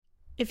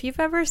If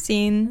you've ever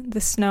seen the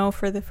snow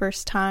for the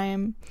first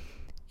time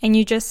and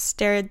you just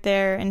stared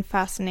there in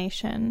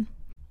fascination,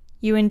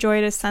 you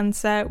enjoyed a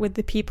sunset with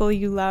the people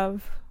you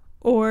love,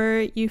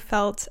 or you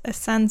felt a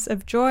sense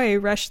of joy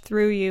rush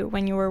through you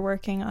when you were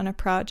working on a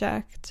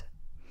project,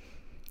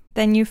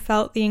 then you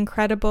felt the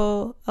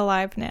incredible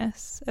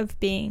aliveness of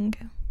being.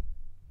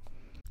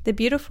 The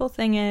beautiful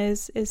thing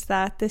is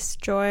that this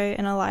joy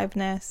and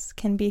aliveness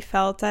can be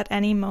felt at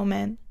any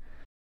moment,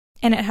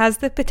 and it has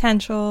the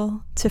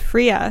potential to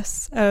free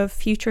us of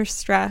future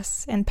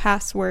stress and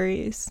past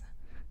worries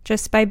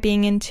just by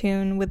being in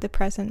tune with the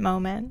present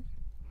moment.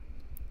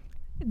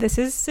 This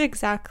is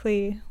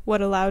exactly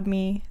what allowed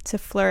me to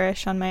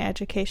flourish on my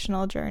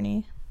educational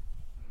journey.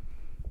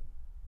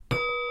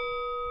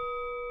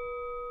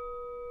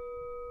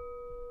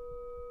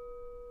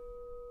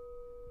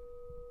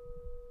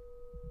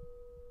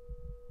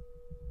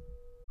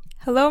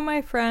 Hello,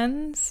 my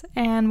friends,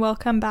 and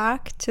welcome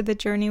back to the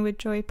Journey with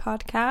Joy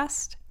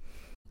podcast.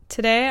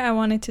 Today, I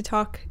wanted to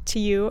talk to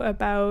you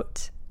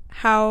about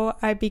how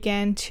I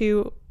began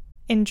to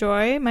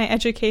enjoy my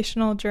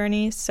educational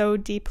journey so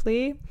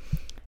deeply.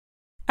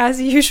 As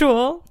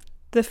usual,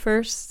 the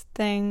first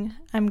thing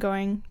I'm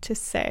going to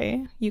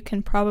say, you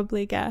can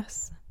probably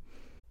guess,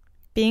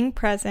 being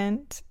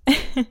present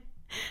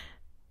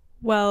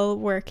while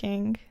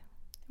working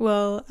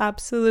will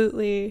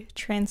absolutely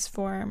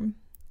transform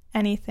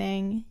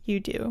anything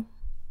you do.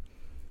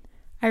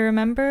 I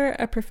remember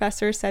a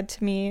professor said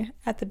to me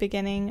at the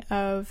beginning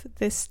of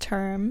this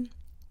term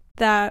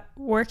that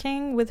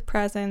working with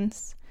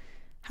presence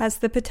has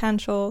the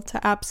potential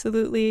to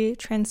absolutely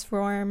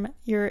transform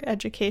your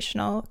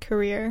educational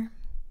career.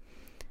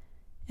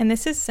 And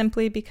this is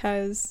simply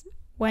because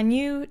when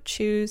you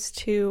choose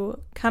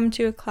to come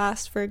to a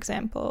class, for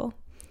example,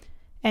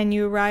 and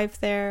you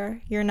arrive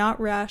there, you're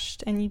not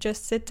rushed, and you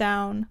just sit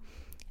down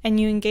and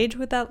you engage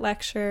with that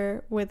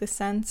lecture with a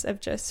sense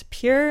of just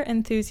pure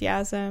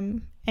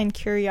enthusiasm and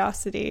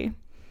curiosity.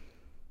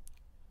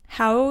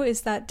 How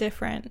is that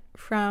different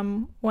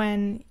from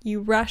when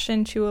you rush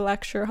into a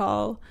lecture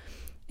hall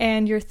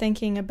and you're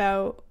thinking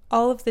about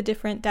all of the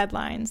different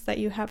deadlines that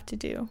you have to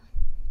do?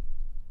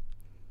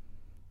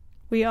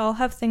 We all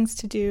have things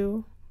to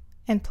do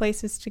and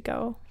places to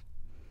go.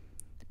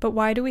 But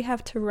why do we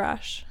have to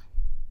rush?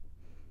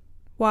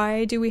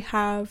 Why do we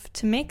have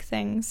to make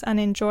things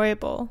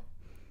unenjoyable?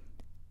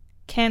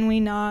 Can we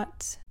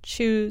not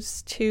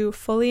choose to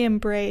fully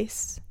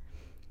embrace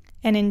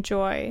and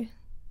enjoy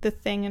the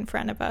thing in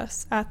front of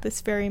us at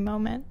this very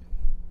moment?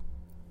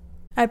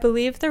 I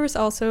believe there was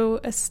also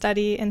a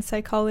study in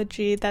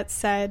psychology that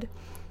said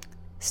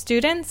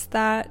students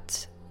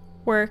that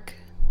work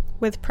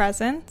with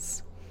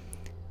presence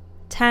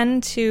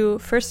tend to,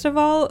 first of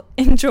all,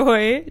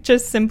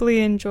 just simply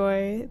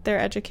enjoy their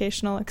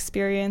educational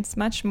experience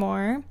much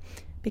more,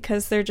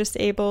 because they're just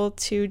able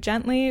to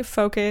gently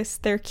focus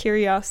their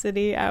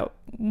curiosity out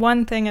on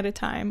one thing at a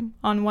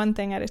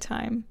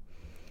time.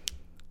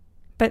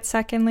 But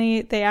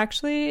secondly, they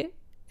actually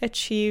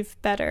achieve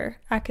better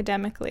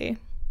academically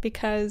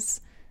because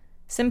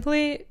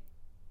simply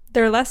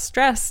they're less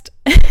stressed.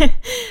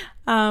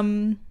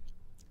 They're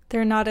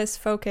not as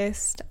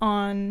focused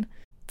on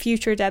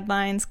future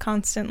deadlines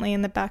constantly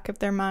in the back of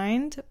their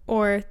mind,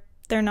 or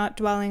they're not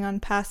dwelling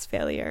on past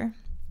failure.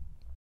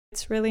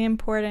 It's really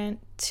important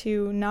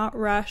to not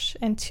rush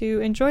and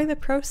to enjoy the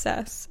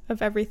process of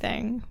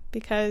everything,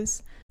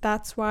 because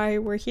that's why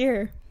we're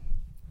here.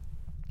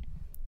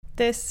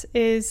 This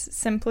is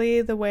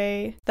simply the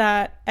way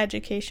that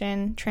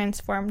education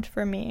transformed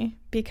for me,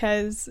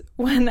 because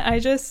when I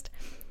just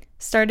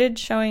started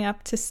showing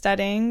up to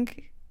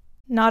studying,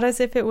 not as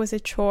if it was a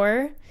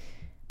chore,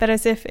 but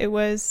as if it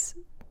was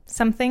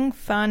something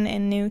fun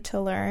and new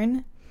to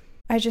learn,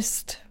 I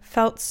just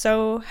felt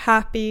so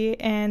happy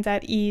and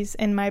at ease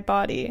in my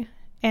body.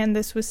 And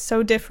this was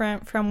so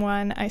different from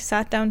when I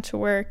sat down to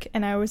work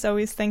and I was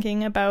always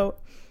thinking about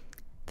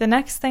the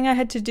next thing I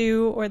had to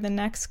do or the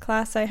next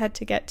class I had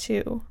to get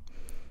to.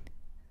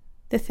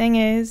 The thing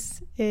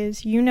is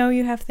you know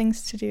you have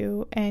things to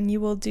do and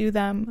you will do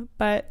them,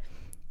 but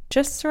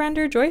just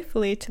surrender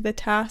joyfully to the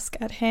task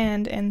at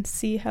hand and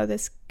see how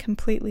this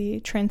completely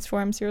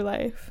transforms your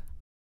life.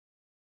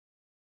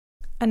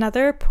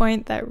 Another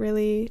point that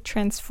really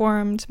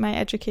transformed my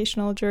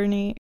educational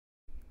journey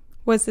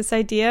was this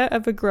idea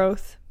of a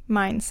growth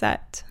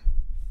mindset.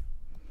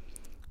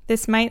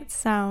 This might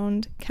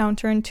sound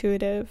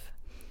counterintuitive,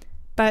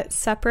 but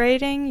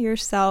separating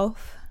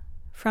yourself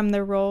from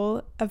the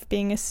role of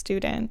being a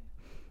student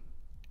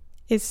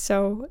is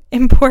so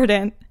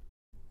important.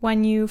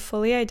 When you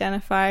fully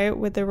identify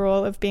with the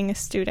role of being a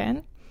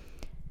student,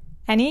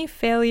 any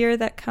failure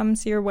that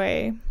comes your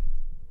way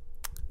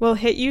will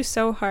hit you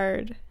so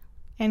hard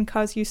and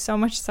cause you so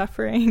much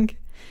suffering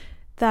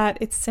that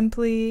it's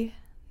simply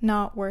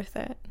not worth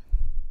it.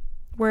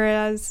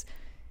 Whereas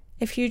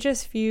if you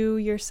just view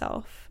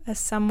yourself as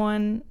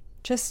someone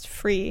just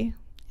free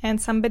and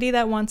somebody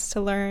that wants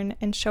to learn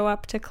and show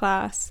up to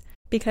class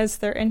because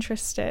they're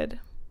interested,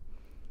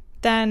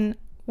 then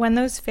when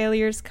those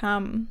failures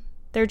come,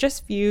 they're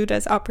just viewed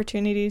as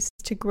opportunities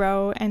to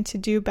grow and to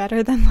do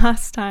better than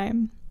last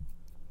time.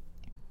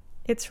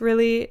 It's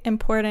really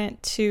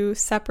important to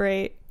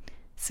separate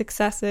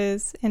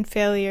successes and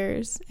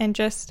failures and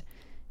just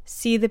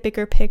see the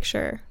bigger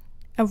picture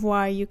of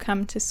why you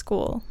come to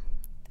school,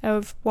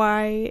 of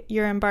why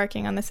you're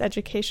embarking on this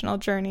educational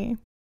journey.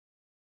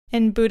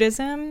 In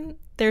Buddhism,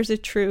 there's a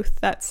truth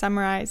that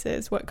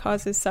summarizes what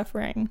causes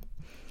suffering.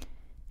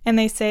 And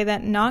they say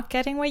that not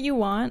getting what you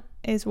want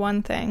is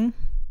one thing,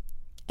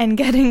 and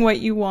getting what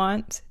you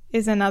want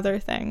is another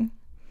thing.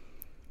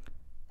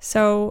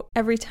 So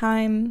every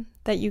time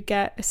that you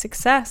get a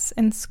success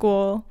in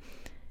school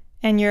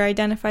and you're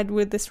identified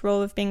with this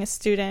role of being a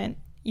student,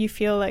 you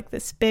feel like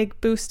this big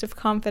boost of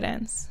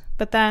confidence.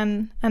 But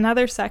then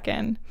another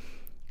second,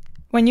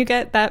 when you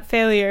get that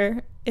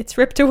failure, it's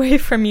ripped away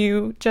from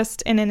you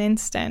just in an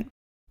instant.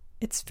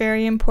 It's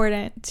very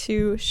important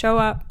to show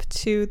up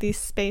to these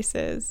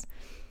spaces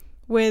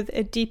with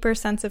a deeper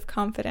sense of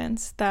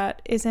confidence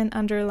that isn't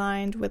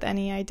underlined with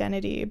any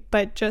identity,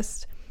 but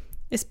just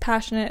is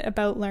passionate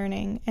about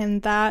learning.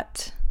 And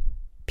that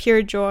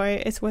pure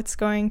joy is what's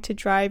going to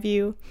drive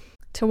you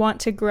to want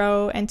to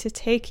grow and to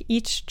take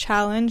each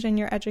challenge in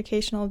your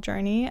educational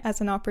journey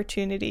as an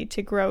opportunity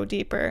to grow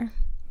deeper.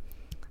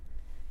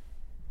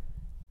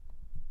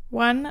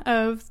 One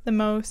of the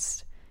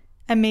most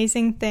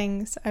amazing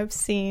things I've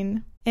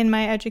seen in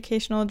my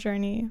educational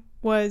journey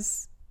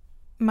was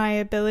my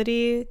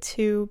ability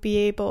to be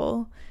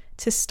able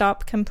to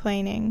stop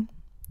complaining.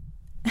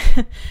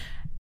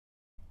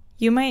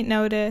 You might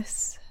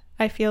notice,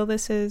 I feel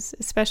this is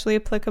especially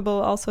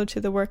applicable also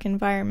to the work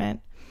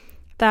environment,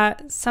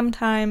 that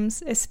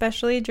sometimes,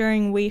 especially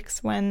during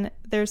weeks when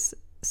there's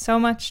so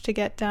much to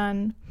get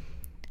done,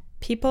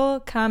 people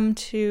come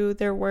to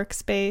their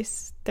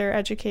workspace, their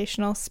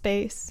educational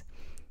space,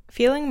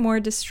 feeling more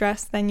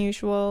distressed than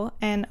usual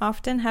and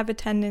often have a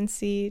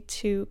tendency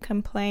to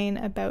complain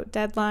about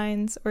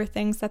deadlines or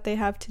things that they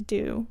have to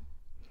do.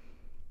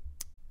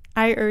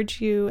 I urge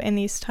you in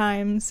these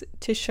times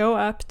to show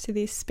up to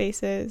these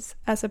spaces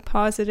as a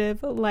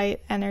positive,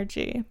 light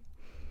energy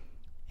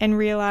and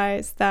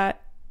realize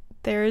that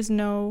there is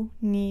no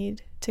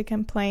need to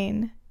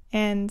complain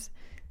and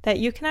that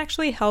you can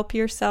actually help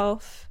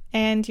yourself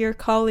and your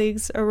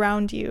colleagues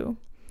around you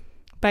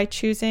by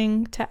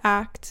choosing to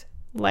act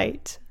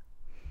light.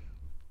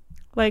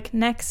 Like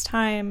next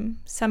time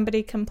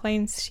somebody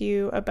complains to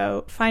you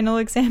about final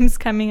exams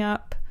coming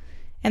up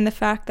and the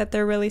fact that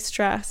they're really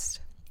stressed,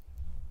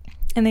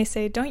 and they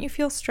say, "Don't you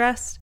feel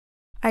stressed?"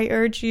 I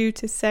urge you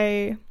to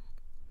say,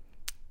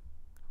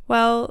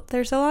 "Well,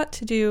 there's a lot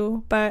to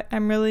do, but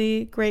I'm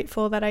really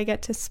grateful that I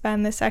get to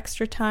spend this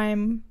extra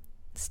time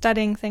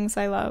studying things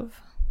I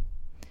love."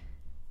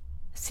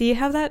 See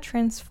how that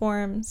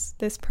transforms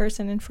this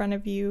person in front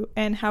of you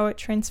and how it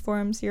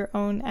transforms your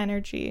own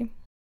energy.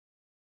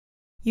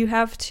 You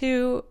have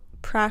to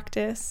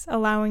practice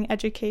allowing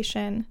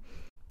education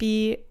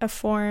be a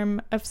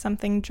form of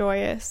something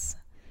joyous,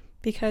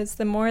 because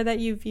the more that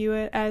you view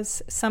it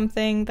as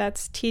something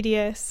that's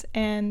tedious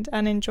and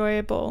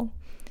unenjoyable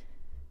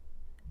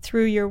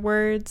through your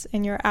words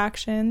and your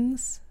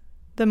actions,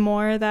 the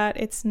more that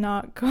it's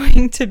not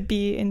going to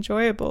be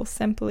enjoyable,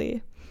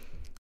 simply.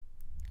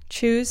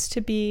 Choose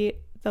to be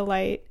the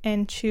light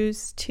and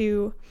choose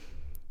to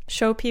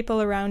show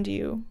people around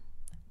you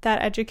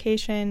that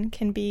education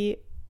can be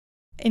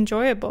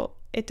enjoyable.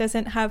 It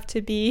doesn't have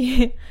to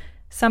be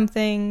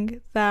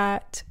something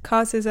that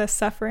causes us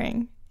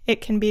suffering.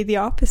 It can be the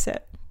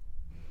opposite.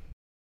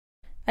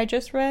 I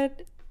just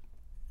but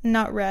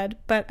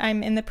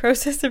I'm in the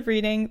process of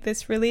reading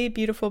this really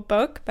beautiful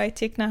book by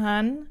Thich Nhat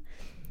Hanh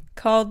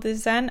called The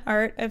Zen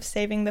Art of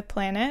Saving the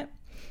Planet.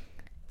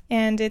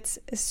 And it's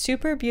a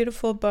super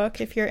beautiful book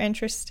if you're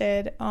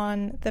interested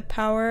on the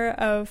power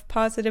of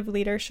positive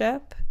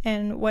leadership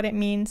and what it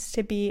means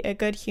to be a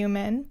good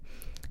human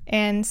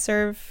and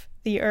serve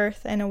the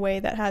earth in a way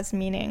that has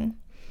meaning.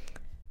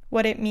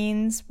 What it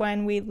means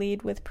when we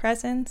lead with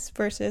presence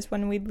versus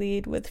when we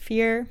lead with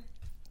fear.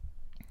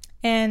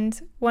 And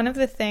one of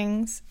the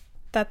things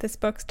that this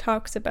book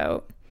talks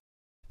about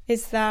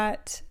is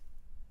that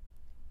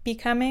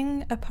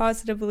becoming a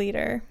positive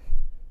leader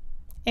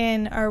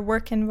in our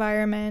work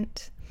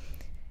environment,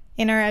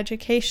 in our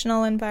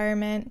educational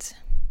environment,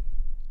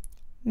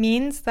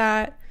 means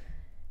that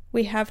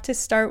we have to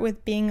start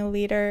with being a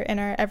leader in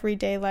our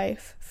everyday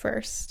life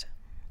first.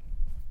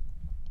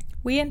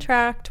 We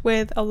interact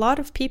with a lot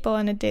of people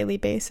on a daily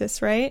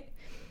basis, right?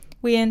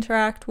 We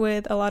interact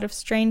with a lot of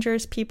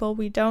strangers, people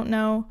we don't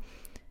know,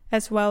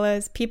 as well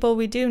as people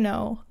we do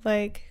know,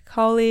 like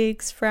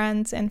colleagues,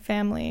 friends, and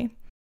family.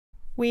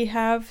 We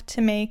have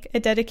to make a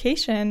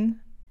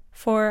dedication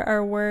for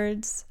our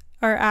words,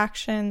 our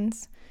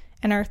actions,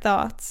 and our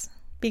thoughts,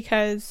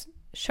 because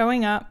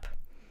showing up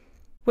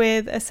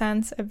with a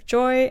sense of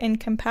joy and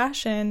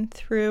compassion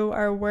through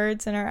our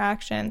words and our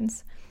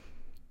actions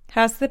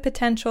has the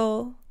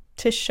potential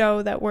to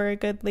show that we're a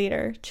good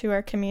leader to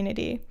our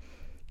community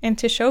and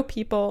to show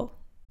people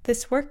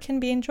this work can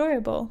be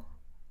enjoyable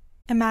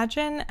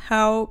Imagine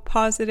how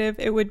positive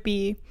it would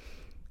be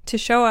to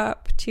show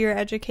up to your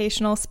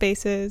educational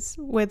spaces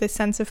with a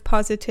sense of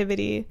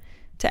positivity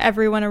to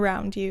everyone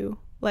around you.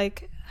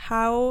 Like,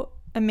 how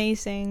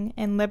amazing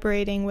and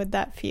liberating would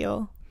that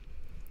feel?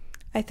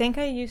 I think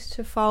I used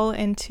to fall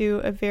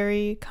into a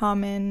very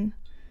common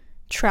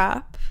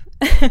trap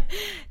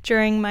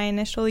during my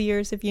initial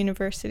years of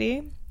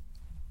university,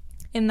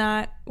 in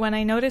that when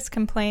I noticed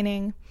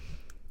complaining,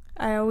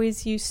 I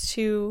always used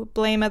to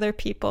blame other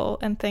people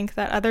and think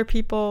that other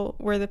people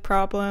were the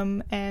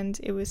problem, and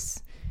it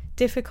was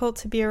difficult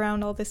to be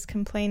around all this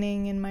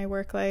complaining in my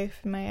work life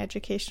and my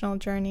educational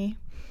journey.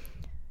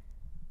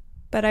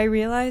 But I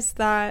realized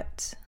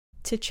that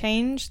to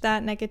change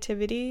that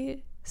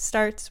negativity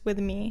starts with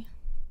me.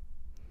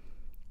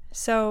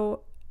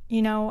 So,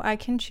 I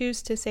can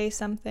choose to say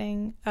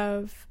something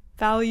of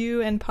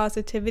value and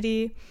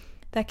positivity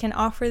that can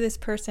offer this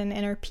person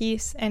inner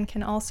peace and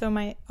can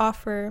also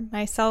offer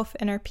myself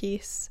inner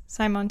peace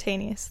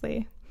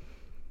simultaneously.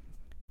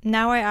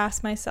 Now I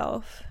ask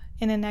myself,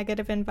 in a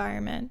negative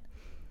environment,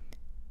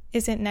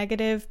 is it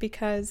negative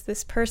because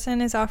this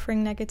person is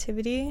offering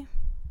negativity?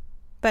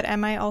 But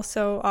am I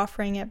also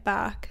offering it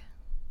back?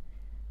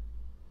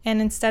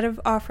 And instead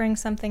of offering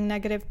something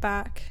negative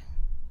back,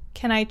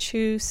 can I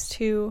choose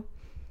to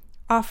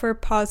offer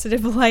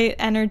positive light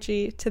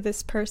energy to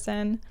this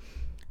person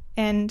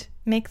and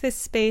make this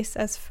space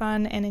as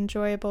fun and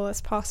enjoyable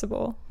as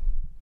possible?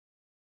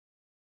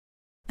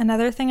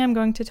 Another thing I'm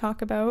going to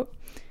talk about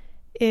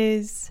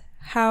is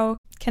how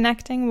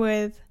connecting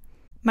with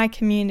my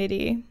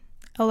community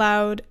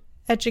allowed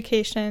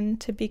education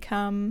to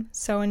become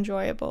so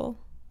enjoyable.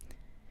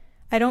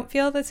 I don't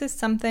feel this is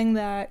something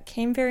that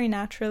came very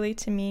naturally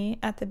to me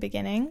at the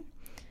beginning,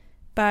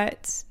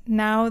 but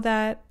now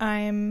that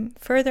I'm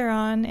further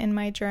on in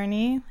my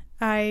journey,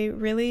 I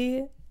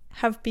really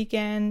have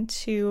begun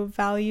to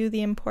value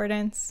the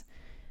importance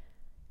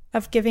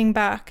of giving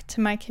back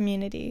to my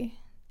community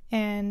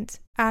and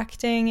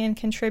acting and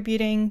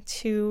contributing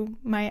to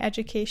my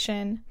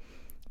education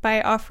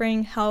by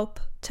offering help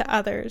to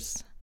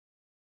others.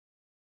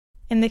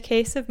 In the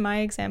case of my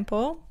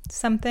example,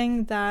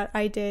 something that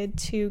I did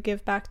to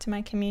give back to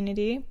my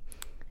community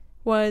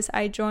was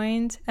I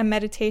joined a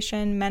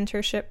meditation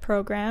mentorship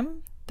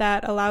program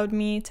that allowed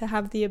me to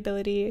have the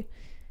ability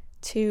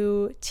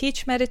to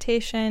teach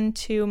meditation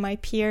to my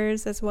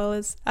peers as well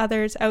as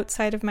others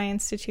outside of my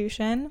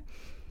institution,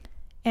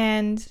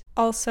 and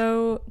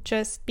also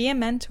just be a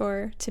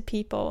mentor to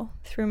people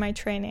through my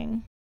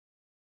training.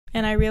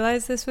 And I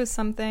realized this was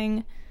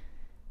something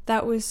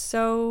that was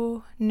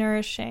so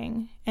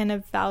nourishing and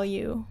of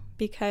value,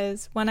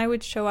 because when I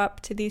would show up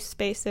to these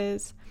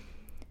spaces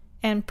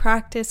and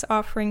practice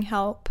offering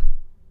help,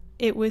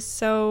 it was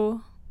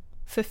so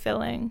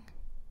fulfilling,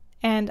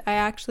 and I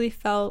actually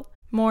felt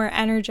more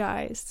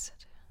energized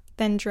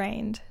than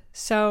drained.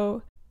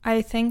 So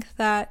I think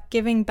that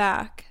giving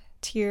back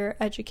to your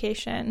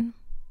education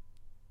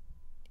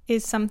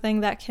is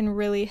something that can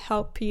really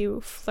help you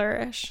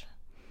flourish,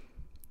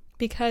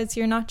 because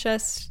you're not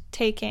just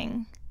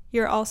taking,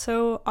 you're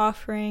also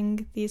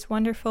offering these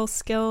wonderful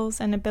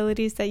skills and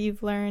abilities that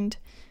you've learned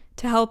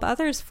to help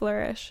others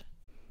flourish.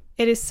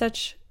 It is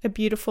such a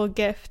beautiful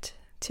gift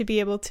to be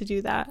able to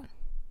do that.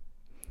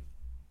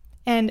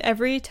 And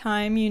every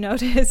time you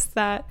notice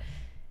that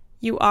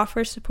you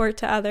offer support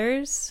to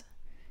others,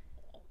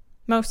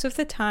 most of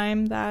the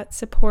time that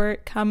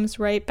support comes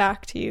right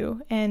back to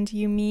you, and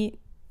you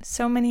meet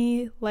so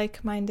many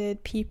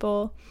like-minded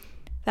people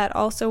that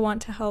also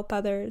want to help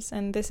others,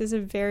 and this is a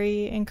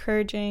very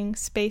encouraging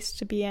space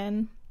to be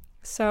in.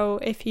 So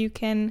if you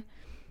can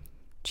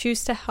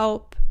choose to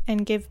help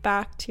and give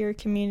back to your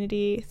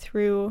community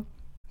through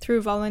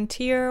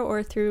volunteer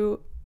or through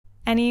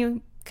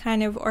any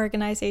kind of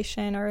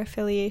organization or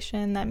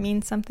affiliation that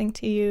means something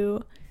to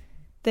you,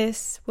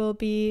 this will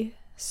be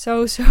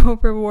so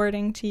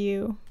rewarding to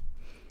you.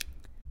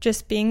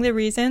 Just being the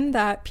reason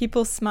that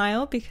people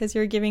smile because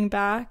you're giving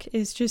back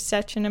is just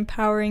such an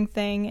empowering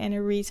thing and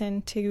a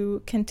reason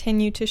to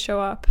continue to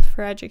show up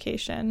for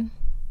education.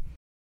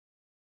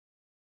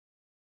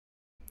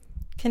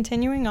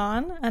 Continuing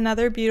on,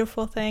 another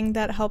beautiful thing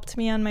that helped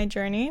me on my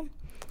journey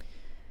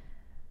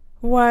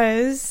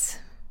was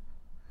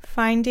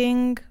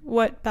finding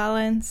what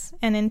balance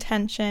and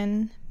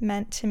intention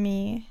meant to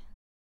me.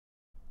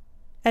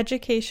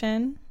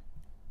 Education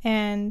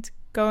and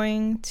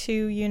going to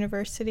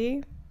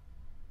university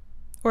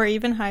or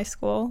even high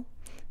school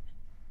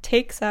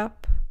takes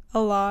up a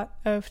lot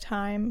of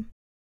time.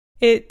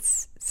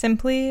 It's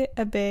simply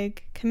a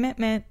big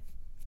commitment.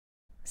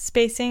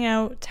 Spacing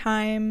out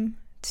time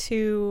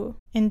to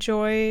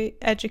enjoy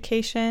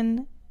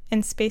education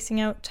and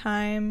spacing out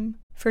time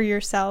for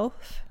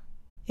yourself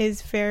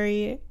is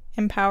very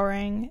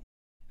empowering.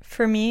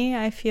 For me,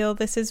 I feel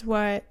this is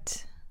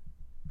what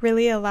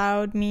really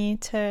allowed me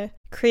to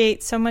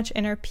create so much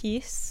inner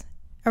peace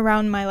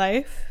around my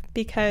life,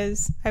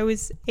 because I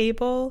was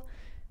able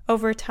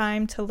over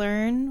time to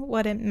learn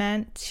what it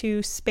meant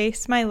to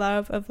space my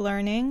love of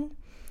learning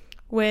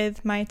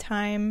with my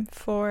time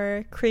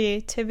for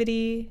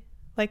creativity,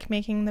 like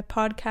making the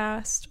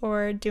podcast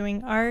or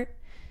doing art,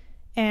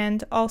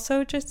 and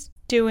also just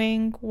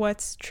doing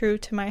what's true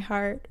to my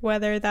heart,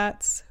 whether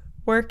that's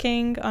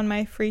working on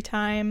my free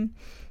time,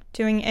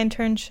 doing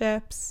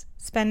internships,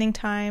 spending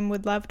time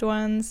with loved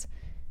ones,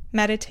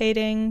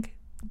 meditating,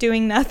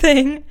 doing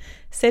nothing,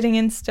 sitting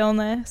in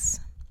stillness.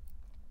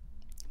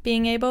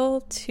 Being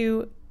able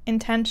to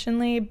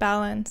intentionally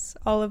balance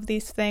all of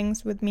these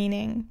things with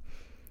meaning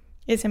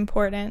is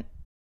important.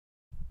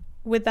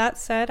 With that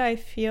said, I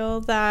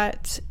feel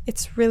that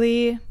it's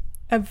really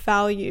a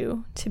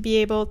value to be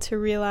able to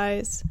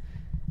realize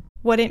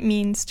what it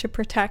means to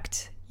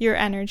protect your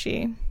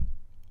energy.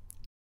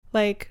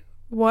 Like,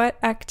 what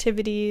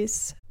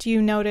activities do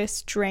you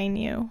notice drain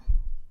you?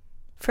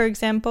 For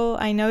example,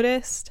 I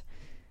noticed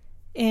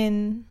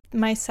in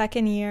my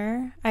second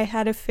year, I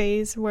had a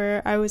phase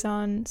where I was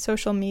on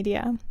social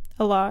media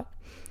a lot.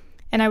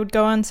 And I would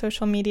go on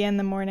social media in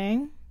the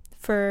morning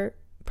for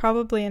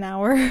probably an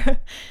hour.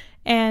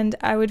 And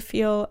I would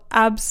feel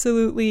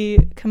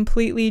absolutely,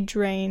 completely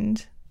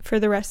drained for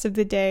the rest of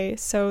the day.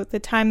 So the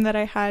time that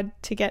I had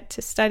to get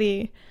to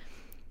study,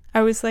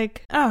 I was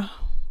like, oh,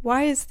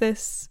 why is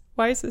this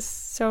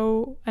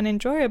so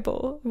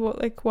unenjoyable?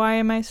 Why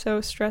am I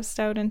so stressed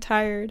out and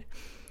tired?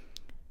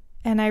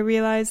 And I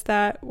realized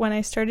that when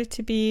I started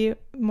to be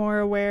more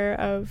aware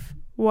of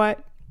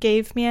what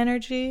gave me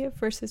energy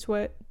versus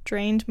what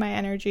drained my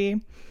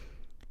energy,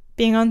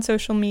 being on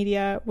social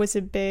media was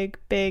a big,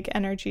 big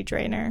energy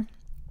drainer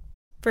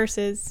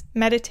versus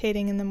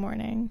meditating in the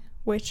morning,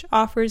 which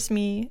offers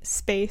me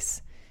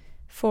space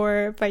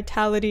for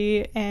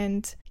vitality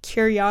and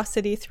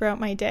curiosity throughout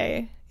my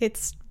day.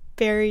 It's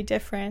very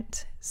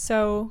different.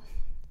 So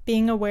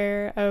being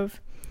aware of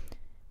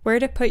where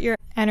to put your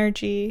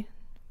energy,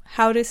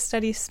 how to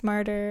study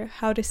smarter,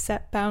 how to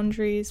set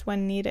boundaries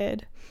when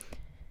needed,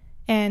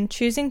 and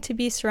choosing to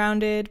be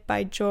surrounded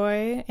by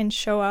joy and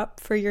show up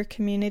for your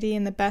community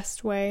in the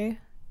best way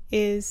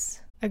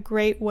is a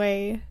great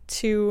way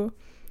to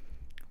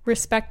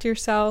respect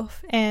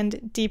yourself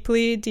and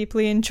deeply,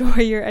 deeply enjoy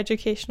your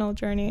educational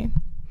journey.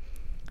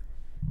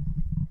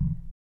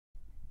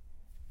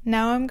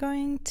 Now I'm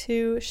going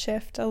to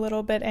shift a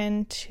little bit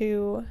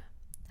into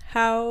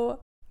how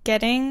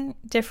getting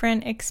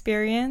different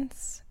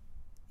experience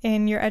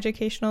in your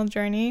educational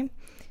journey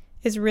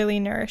is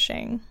really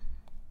nourishing.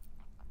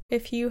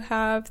 If you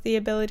have the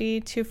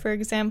ability to, for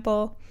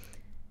example,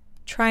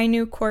 try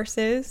new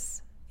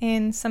courses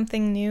in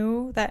something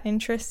new that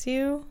interests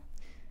you,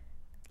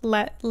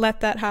 let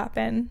that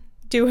happen.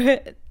 Do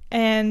it.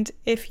 And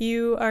if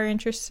you are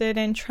interested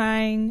in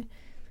trying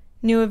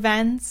new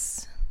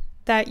events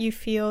that you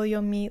feel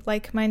you'll meet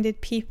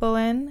like-minded people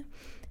in,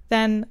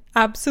 then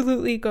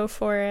absolutely go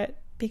for it,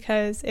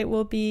 because it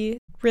will be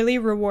really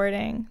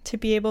rewarding to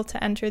be able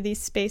to enter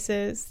these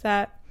spaces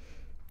that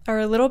are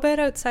a little bit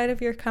outside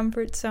of your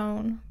comfort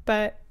zone,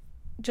 but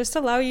just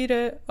allow you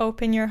to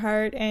open your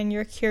heart and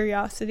your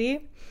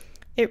curiosity.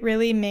 It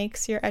really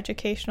makes your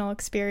educational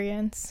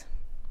experience.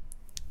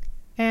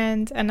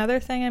 And another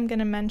thing I'm going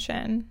to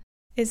mention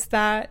is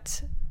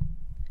that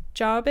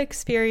job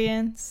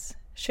experience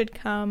should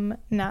come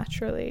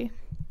naturally.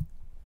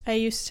 I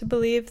used to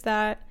believe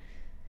that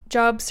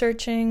job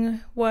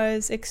searching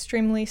was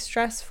extremely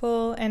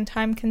stressful and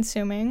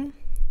time-consuming,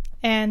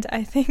 and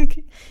I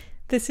think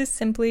this is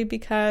simply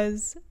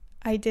because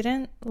I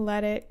didn't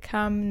let it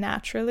come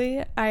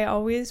naturally. I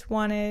always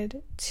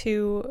wanted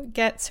to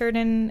get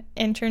certain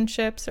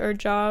internships or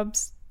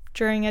jobs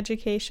during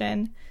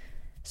education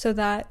so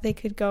that they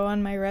could go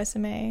on my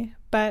resume,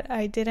 but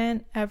I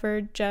didn't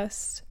ever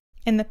just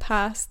in the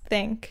past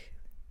think,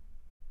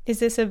 is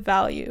this of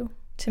value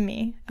to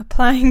me?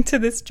 Applying to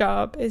this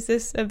job, is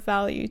this of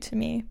value to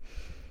me?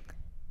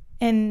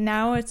 And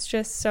now it's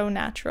just so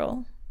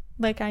natural.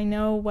 Like, I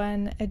know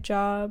when a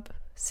job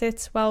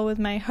sits well with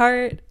my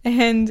heart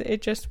and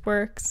it just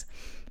works,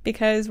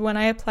 because when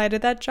I apply to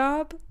that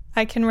job,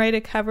 I can write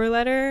a cover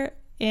letter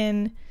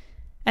in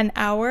an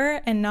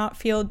hour and not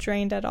feel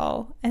drained at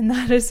all. And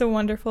that is a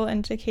wonderful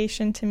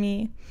indication to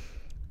me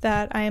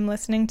that I am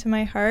listening to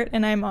my heart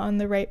and I'm on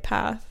the right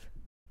path.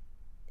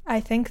 I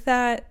think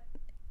that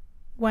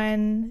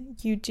when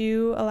you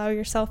do allow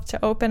yourself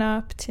to open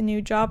up to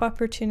new job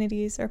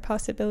opportunities or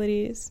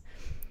possibilities,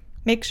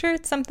 make sure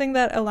it's something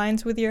that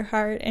aligns with your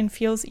heart and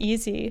feels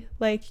easy.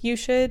 Like, you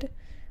should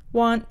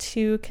want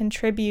to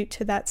contribute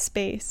to that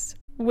space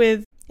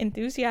with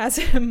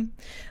enthusiasm.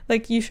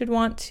 Like, you should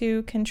want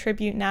to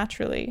contribute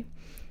naturally.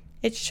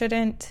 It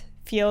shouldn't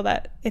feel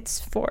that it's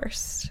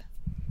forced.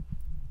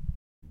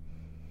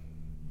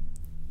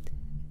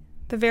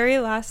 The very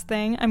last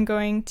thing I'm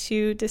going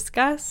to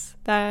discuss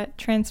that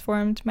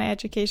transformed my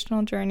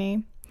educational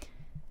journey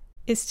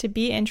is to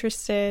be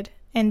interested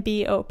and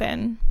be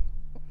open.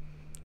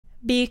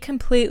 Be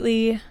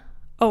completely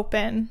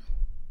open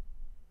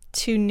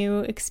to new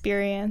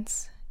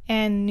experience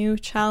and new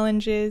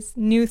challenges,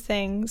 new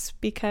things,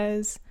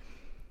 because,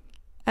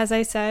 as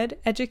I said,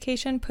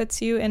 education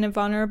puts you in a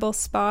vulnerable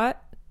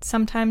spot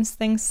sometimes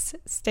things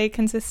stay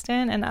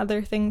consistent and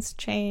other things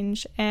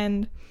change.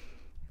 And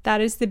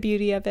that is the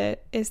beauty of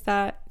it, is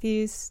that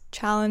these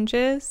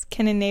challenges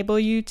can enable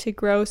you to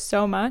grow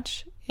so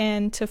much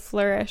and to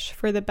flourish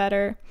for the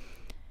better.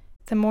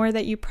 The more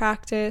that you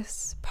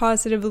practice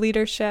positive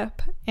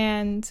leadership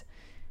and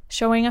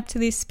showing up to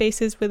these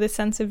spaces with a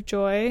sense of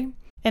joy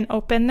and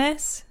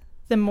openness,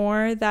 the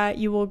more that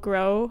you will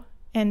grow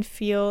and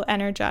feel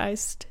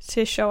energized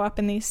to show up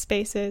in these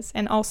spaces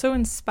and also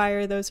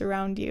inspire those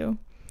around you.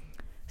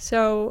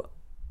 So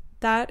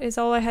that is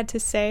all I had to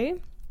say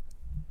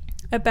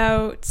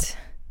about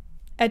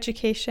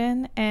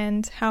education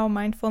and how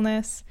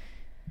mindfulness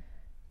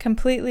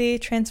completely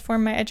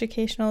transformed my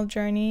educational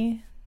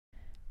journey.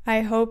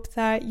 I hope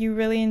that you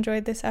really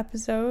enjoyed this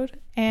episode,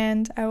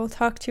 and I will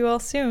talk to you all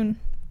soon.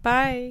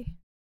 Bye!